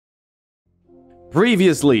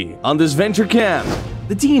Previously on DISVENTURE camp,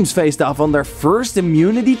 the teams faced off on their first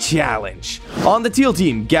immunity challenge. On the teal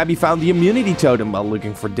team, Gabby found the immunity totem while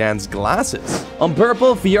looking for Dan's glasses. On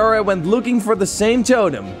purple, Fiora went looking for the same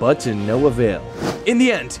totem, but to no avail. In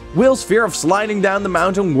the end, Will's fear of sliding down the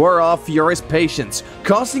mountain wore off Fiora's patience,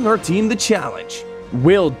 costing her team the challenge.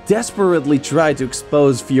 Will desperately tried to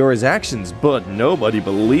expose Fiora's actions, but nobody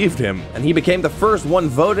believed him, and he became the first one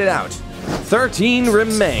voted out. 13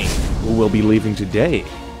 remain, who will be leaving today.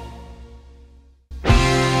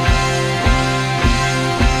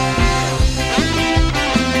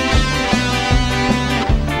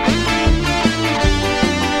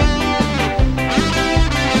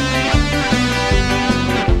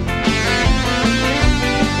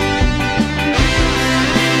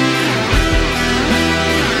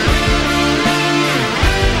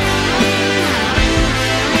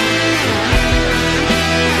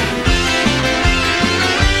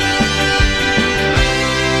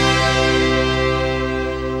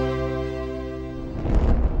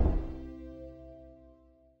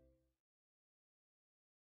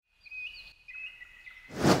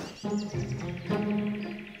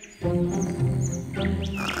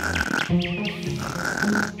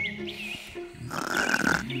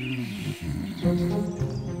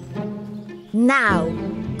 Now,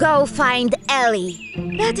 go find Ellie.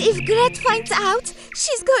 But if Gret finds out,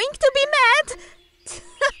 she's going to be mad.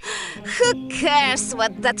 Who cares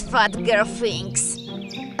what that fat girl thinks?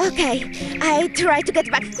 Okay, I try to get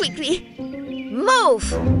back quickly. Move!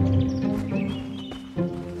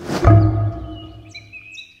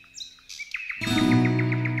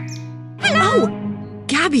 Hello! Oh,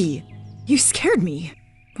 Gabby, you scared me.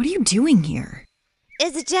 What are you doing here?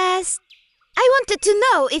 It's just... I wanted to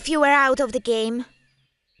know if you were out of the game.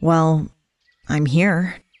 Well, I'm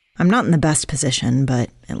here. I'm not in the best position, but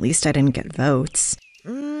at least I didn't get votes.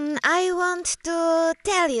 I want to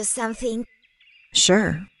tell you something.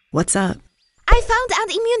 Sure. What's up? I found an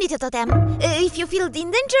immunity totem. If you feel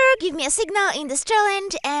in danger, give me a signal in this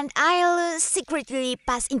challenge and I'll secretly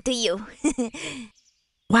pass into you.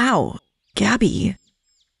 Wow, Gabby.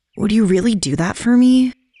 Would you really do that for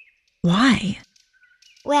me? Why?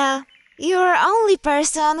 Well, you're the only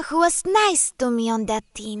person who was nice to me on that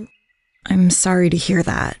team. I'm sorry to hear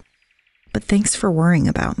that, but thanks for worrying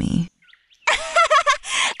about me.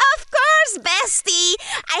 Of course, bestie!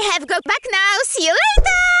 I have to go back now. See you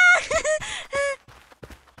later!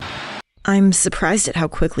 I'm surprised at how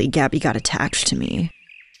quickly Gabby got attached to me.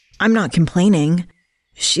 I'm not complaining.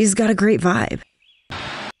 She's got a great vibe.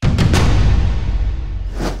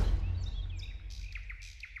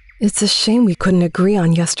 It's a shame we couldn't agree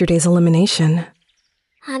on yesterday's elimination.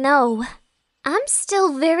 I know. I'm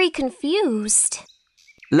still very confused.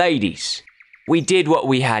 Ladies, we did what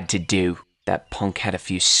we had to do. That punk had a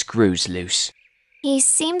few screws loose. He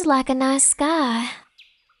seemed like a nice guy.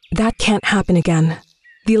 That can't happen again.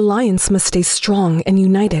 The Alliance must stay strong and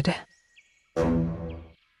united.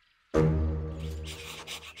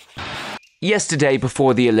 Yesterday,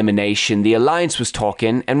 before the elimination, the Alliance was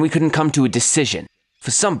talking and we couldn't come to a decision. For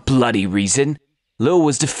some bloody reason, Lil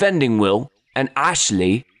was defending Will, and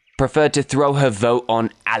Ashley preferred to throw her vote on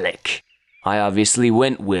Alec. I obviously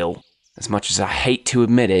went Will. As much as I hate to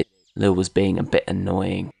admit it, Lil was being a bit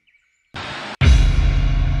annoying.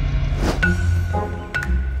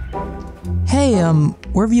 Hey,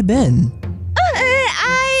 where have you been?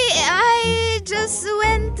 I just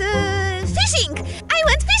went fishing. I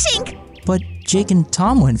went fishing. But Jake and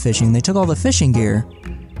Tom went fishing. They took all the fishing gear.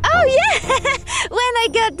 Oh yeah! When I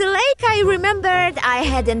got the lake, I remembered I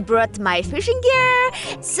hadn't brought my fishing gear,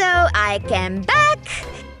 so I came back.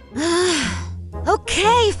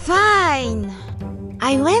 Okay, fine.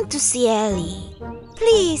 I went to see Ellie.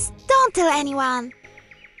 Please, don't tell anyone.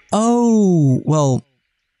 Oh, well,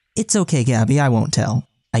 it's okay, Gabby, I won't tell.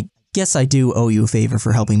 I guess I do owe you a favor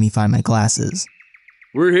for helping me find my glasses.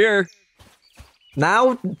 We're here.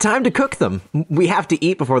 Now, time to cook them. We have to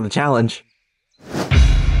eat before the challenge.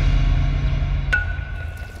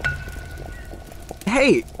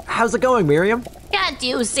 Hey, how's it going, Miriam? Can't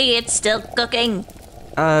you see it's still cooking?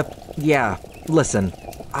 Yeah. Listen,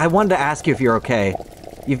 I wanted to ask you if you're okay.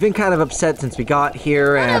 You've been kind of upset since we got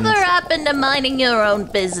here and... Whatever happened to minding your own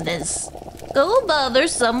business? Go bother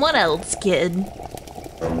someone else, kid.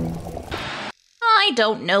 I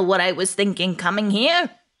don't know what I was thinking coming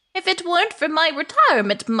here. If it weren't for my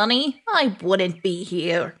retirement money, I wouldn't be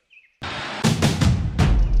here.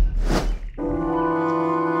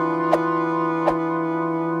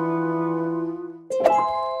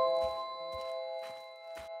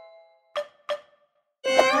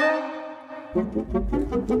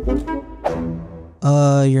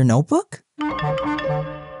 Your notebook?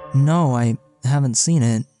 No, I haven't seen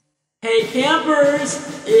it. Hey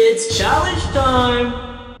campers, it's challenge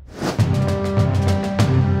time!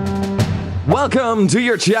 Welcome to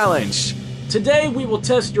your challenge. Today we will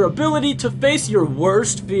test your ability to face your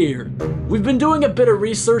worst fear. We've been doing a bit of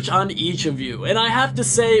research on each of you, and I have to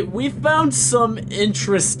say we found some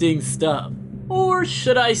interesting stuff. Or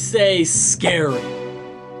should I say scary?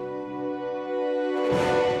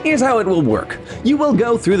 Here's how it will work. You will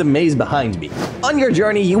go through the maze behind me. On your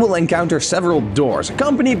journey, you will encounter several doors,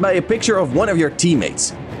 accompanied by a picture of one of your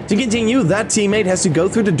teammates. To continue, that teammate has to go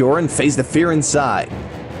through the door and face the fear inside.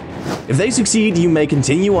 If they succeed, you may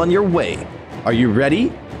continue on your way. Are you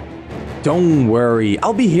ready? Don't worry,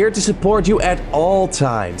 I'll be here to support you at all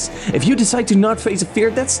times. If you decide to not face a fear,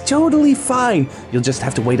 that's totally fine. You'll just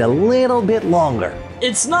have to wait a little bit longer.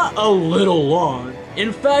 It's not a little long.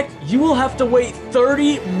 In fact, you will have to wait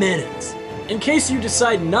 30 minutes. In case you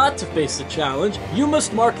decide not to face the challenge, you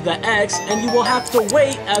must mark the X and you will have to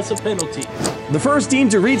wait as a penalty. The first team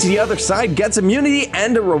to reach the other side gets immunity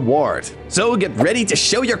and a reward. So get ready to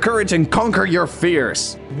show your courage and conquer your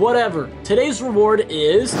fears. Whatever, today's reward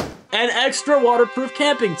is an extra waterproof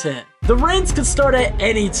camping tent. The rains could start at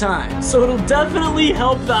any time, so it'll definitely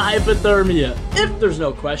help the hypothermia. If there's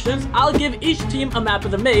no questions, I'll give each team a map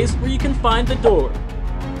of the maze where you can find the door.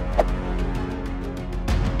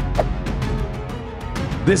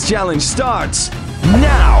 This challenge starts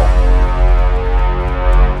now!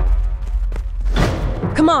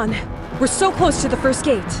 Come on, we're so close to the first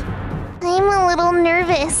gate. I'm a little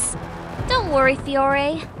nervous. Don't worry,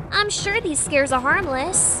 Fiore. I'm sure these scares are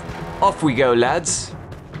harmless. Off we go, lads.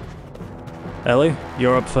 Ellie,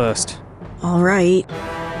 you're up first. All right.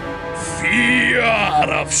 Fear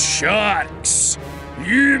of sharks.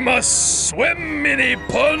 You must swim in a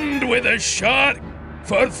pond with a shark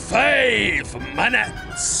for 5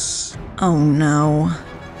 minutes. Oh no.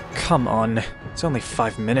 Come on, it's only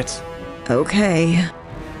 5 minutes. Okay.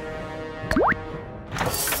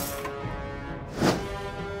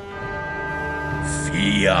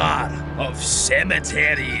 Fear of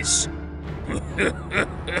cemeteries. You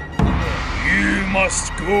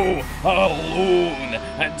must go alone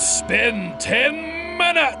and spend 10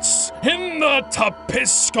 minutes in the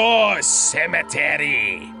Tapisco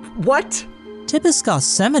Cemetery. What? Tipisca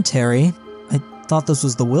Cemetery? I thought this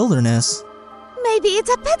was the wilderness. Maybe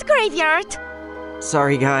it's a pet graveyard.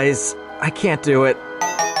 Sorry, guys. I can't do it.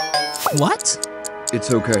 What?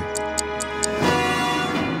 It's okay.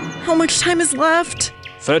 How much time is left?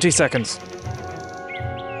 30 seconds.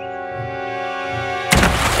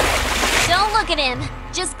 Don't look at him.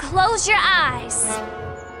 Just close your eyes.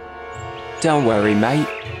 Don't worry, mate.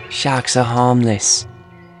 Sharks are harmless.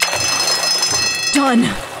 Done.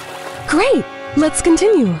 Great, let's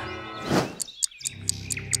continue.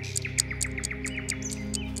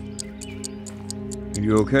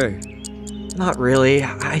 You okay? Not really.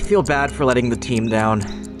 I feel bad for letting the team down.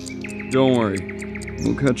 Don't worry.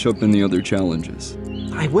 We'll catch up in the other challenges.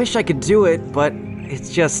 I wish I could do it, but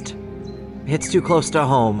it's too close to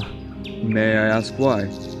home. May I ask why?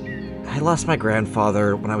 I lost my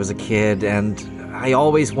grandfather when I was a kid, and I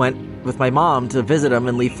always went with my mom to visit him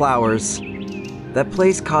and leave flowers. That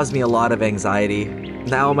place caused me a lot of anxiety.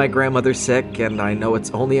 Now my grandmother's sick, and I know it's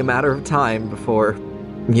only a matter of time before,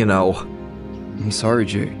 you know. I'm sorry,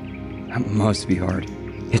 Jay. That must be hard.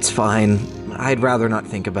 It's fine. I'd rather not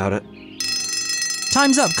think about it.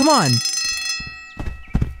 Time's up, come on!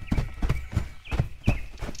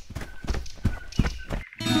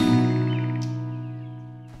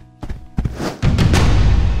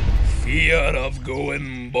 Fear of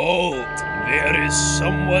going bald. There is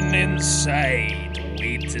someone inside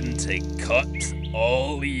waiting to cut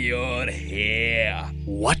all your hair.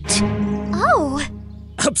 What? Oh,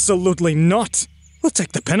 Absolutely not. We'll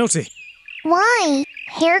take the penalty. why?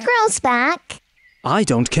 Hair grows back. I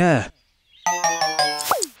don't care.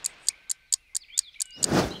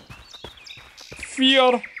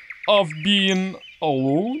 Fear of being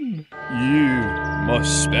alone. You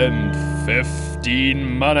must spend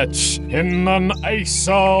 15 minutes in an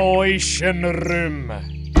isolation room.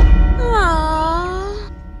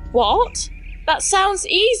 Aww. What? That sounds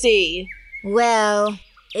easy. Well,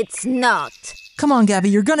 it's not. Come on, Gabby,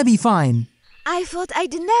 you're gonna be fine. I thought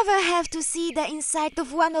I'd never have to see the inside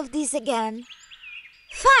of one of these again.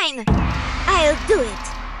 Fine! I'll do it.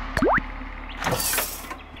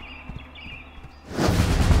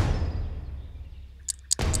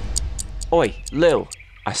 Oi, Lil,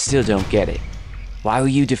 I still don't get it. Why were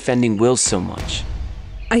you defending Will so much?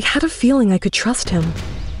 I had a feeling I could trust him.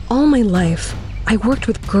 All my life, I worked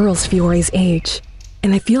with girls Fiore's age,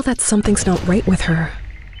 and I feel that something's not right with her.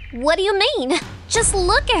 What do you mean? Just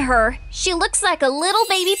look at her. She looks like a little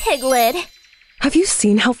baby piglet. Have you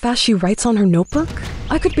seen how fast she writes on her notebook?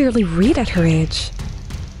 I could barely read at her age.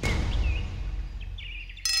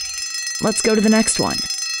 Let's go to the next one.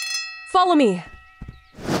 Follow me.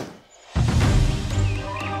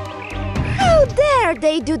 How dare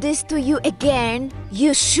they do this to you again?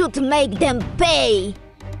 You should make them pay.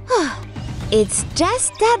 It's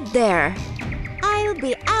just that there. I'll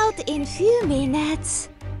be out in few minutes.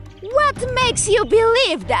 What makes you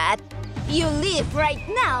believe that? You leave right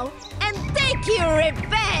now and take your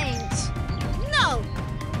revenge. No.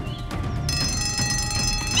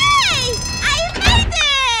 Yay! I made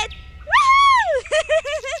it! Woohoo!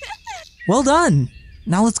 Well done.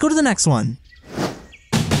 Now let's go to the next one.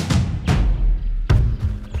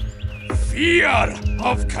 Fear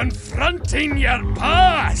of confronting your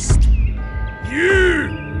past. You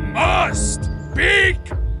must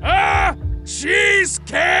bake a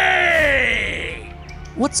cheesecake!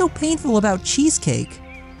 What's so painful about cheesecake?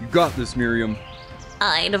 You got this, Miriam.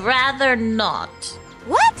 I'd rather not.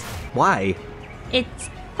 What? Why? It's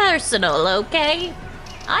personal, okay?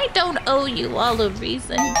 I don't owe you all a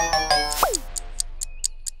reason.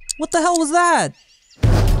 What the hell was that?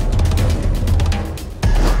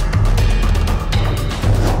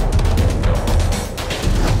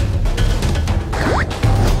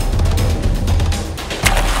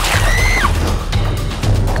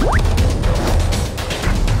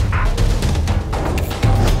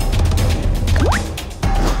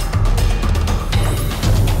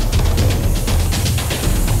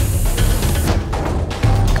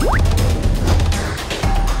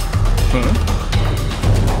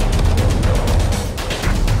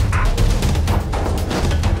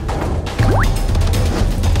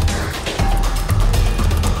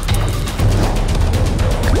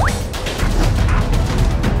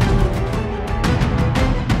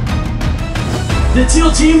 The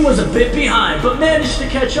teal team was a bit behind, but managed to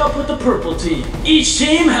catch up with the purple team. Each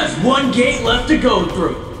team has one gate left to go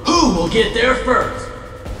through. Who will get there first?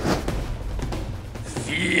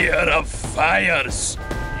 Fear of fires.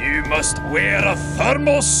 You must wear a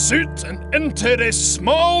thermal suit and enter a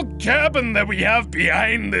small cabin that we have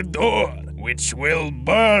behind the door, which will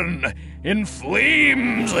burn in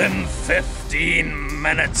flames in 15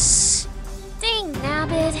 minutes. Dang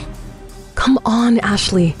nabbit. Come on,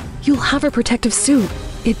 Ashley. You'll have a protective suit.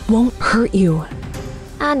 It won't hurt you.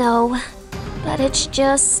 I know, but it's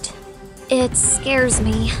just... it scares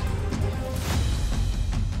me.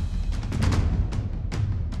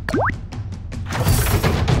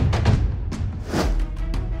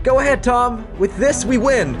 Go ahead, Tom. With this, we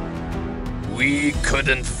win. We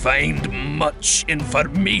couldn't find much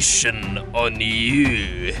information on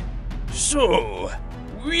you. So,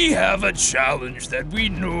 we have a challenge that we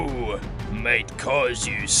know might cause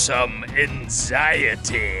you some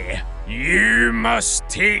anxiety. You must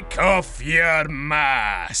take off your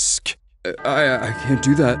mask. I can't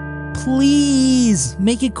do that. Please,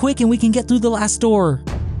 make it quick and we can get through the last door.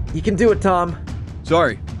 You can do it, Tom.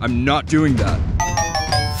 Sorry, I'm not doing that.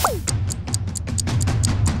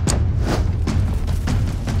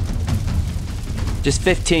 Just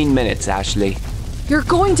 15 minutes, Ashley. You're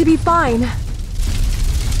going to be fine.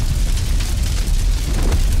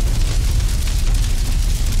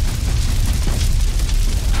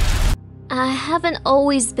 I haven't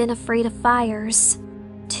always been afraid of fires.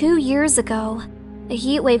 2 years ago, a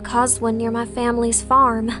heat wave caused one near my family's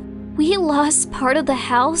farm. We lost part of the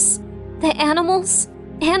house, the animals,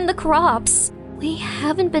 and the crops. We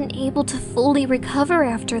haven't been able to fully recover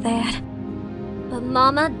after that. But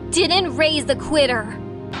Mama didn't raise a quitter.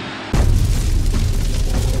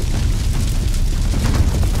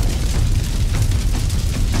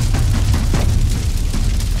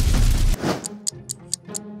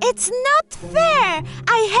 It's not fair!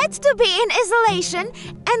 I had to be in isolation,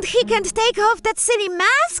 and he can't take off that silly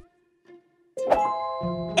mask?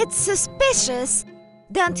 It's suspicious,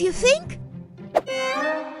 don't you think?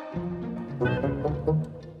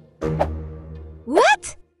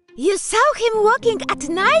 What? You saw him walking at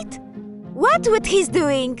night? What would he's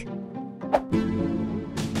doing?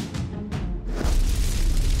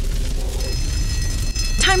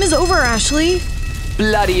 Time is over, Ashley.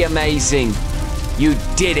 Bloody amazing. You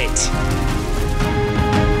did it.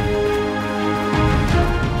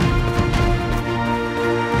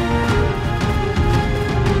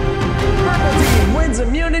 Purple team wins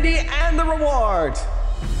immunity and the reward.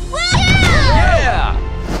 Yeah!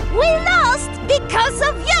 We lost because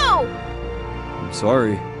of you! I'm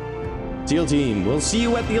sorry. Teal team, we'll see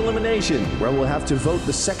you at the elimination, where we'll have to vote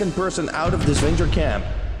the second person out of DISVENTURE camp.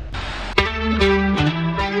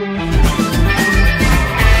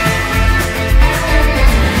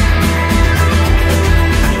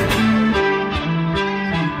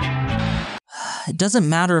 doesn't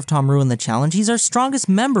matter if Tom ruined the challenge. He's our strongest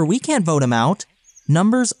member. We can't vote him out.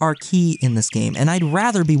 Numbers are key in this game, and I'd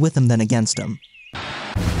rather be with him than against him.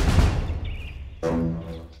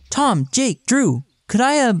 Tom, Jake, Drew, could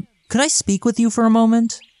I speak with you for a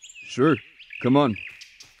moment? Sure. Come on.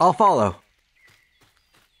 I'll follow.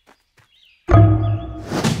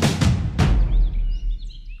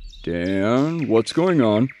 Dan, what's going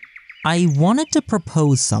on? I wanted to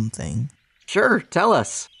propose something. Sure, tell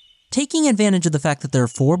us. Taking advantage of the fact that there are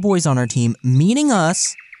 4 boys on our team, meaning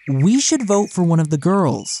us, we should vote for one of the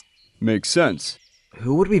girls. Makes sense.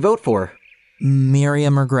 Who would we vote for?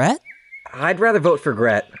 Miriam or Gret? I'd rather vote for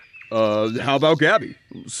Gret. How about Gabby?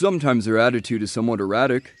 Sometimes her attitude is somewhat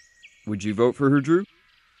erratic. Would you vote for her, Drew?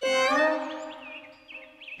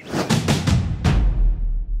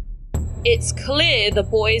 It's clear the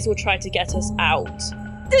boys will try to get us out.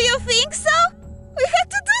 Do you think so? We have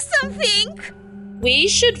to do something! We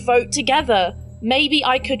should vote together. Maybe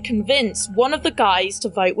I could convince one of the guys to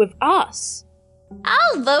vote with us.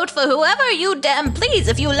 I'll vote for whoever you damn please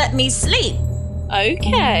if you let me sleep.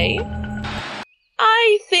 Okay.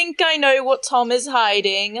 I think I know what Tom is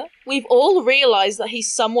hiding. We've all realized that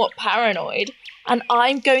he's somewhat paranoid, and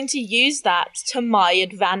I'm going to use that to my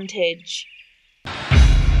advantage.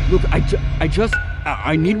 Look,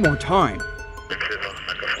 I need more time.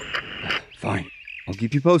 Fine, I'll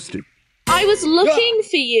keep you posted. I was looking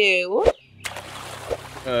for you.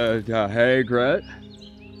 Hey, Gret.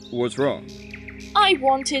 What's wrong? I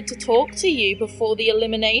wanted to talk to you before the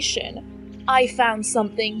elimination. I found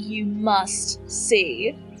something you must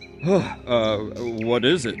see. What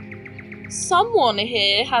is it? Someone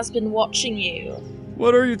here has been watching you.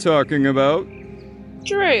 What are you talking about?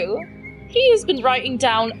 Drew, he has been writing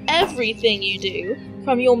down everything you do,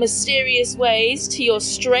 from your mysterious ways to your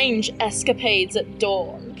strange escapades at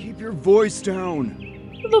dawn. Keep your voice down.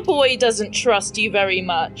 The boy doesn't trust you very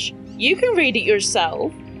much. You can read it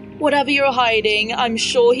yourself. Whatever you're hiding, I'm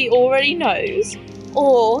sure he already knows,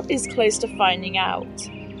 or is close to finding out.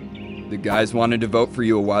 The guys wanted to vote for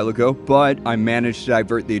you a while ago, but I managed to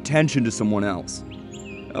divert the attention to someone else.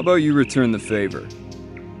 How about you return the favor?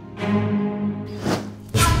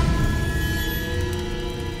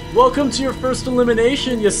 Welcome to your first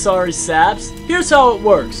elimination, you sorry saps. Here's how it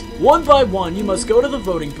works. One by one, you must go to the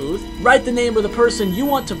voting booth, write the name of the person you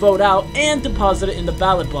want to vote out, and deposit it in the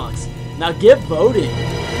ballot box. Now get voting.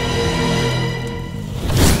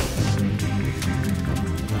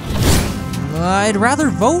 I'd rather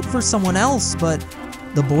vote for someone else, but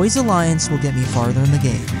the Boys Alliance will get me farther in the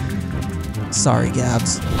game. Sorry,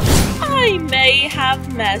 Gabs. I may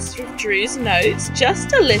have messed with Drew's notes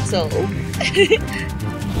just a little.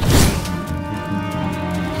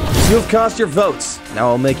 You have cast your votes. Now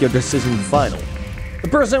I'll make your decision final. The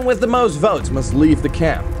person with the most votes must leave the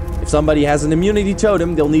camp. If somebody has an immunity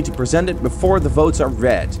totem, they'll need to present it before the votes are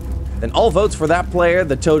read. Then all votes for that player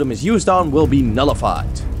the totem is used on will be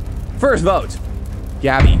nullified. First vote,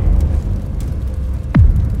 Gabby.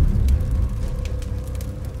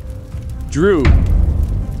 Drew.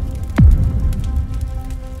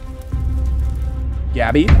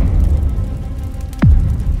 Gabby.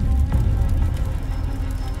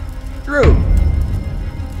 Drew.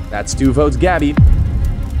 That's 2 votes, Gabby.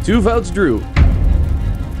 2 votes, Drew.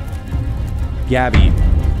 Gabby.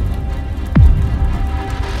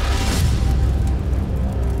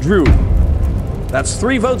 Drew. That's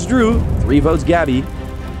 3 votes, Drew. 3 votes, Gabby.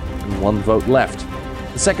 And 1 vote left.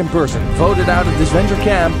 The second person voted out of DISVENTURE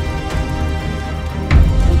camp.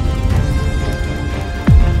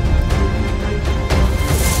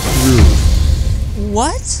 Drew.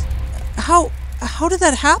 What? How did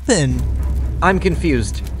that happen? I'm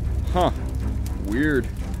confused. Huh. Weird.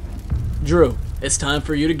 Drew, it's time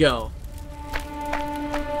for you to go.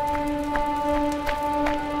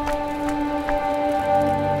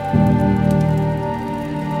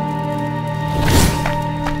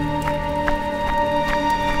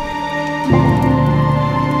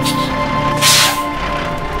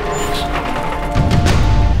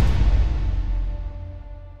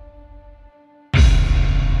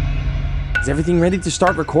 Is everything ready to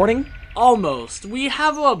start recording? Almost. We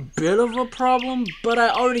have a bit of a problem, but I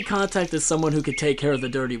already contacted someone who could take care of the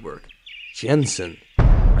dirty work. Jensen.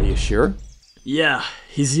 Are you sure? Yeah,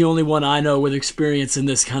 he's the only one I know with experience in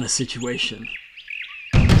this kind of situation.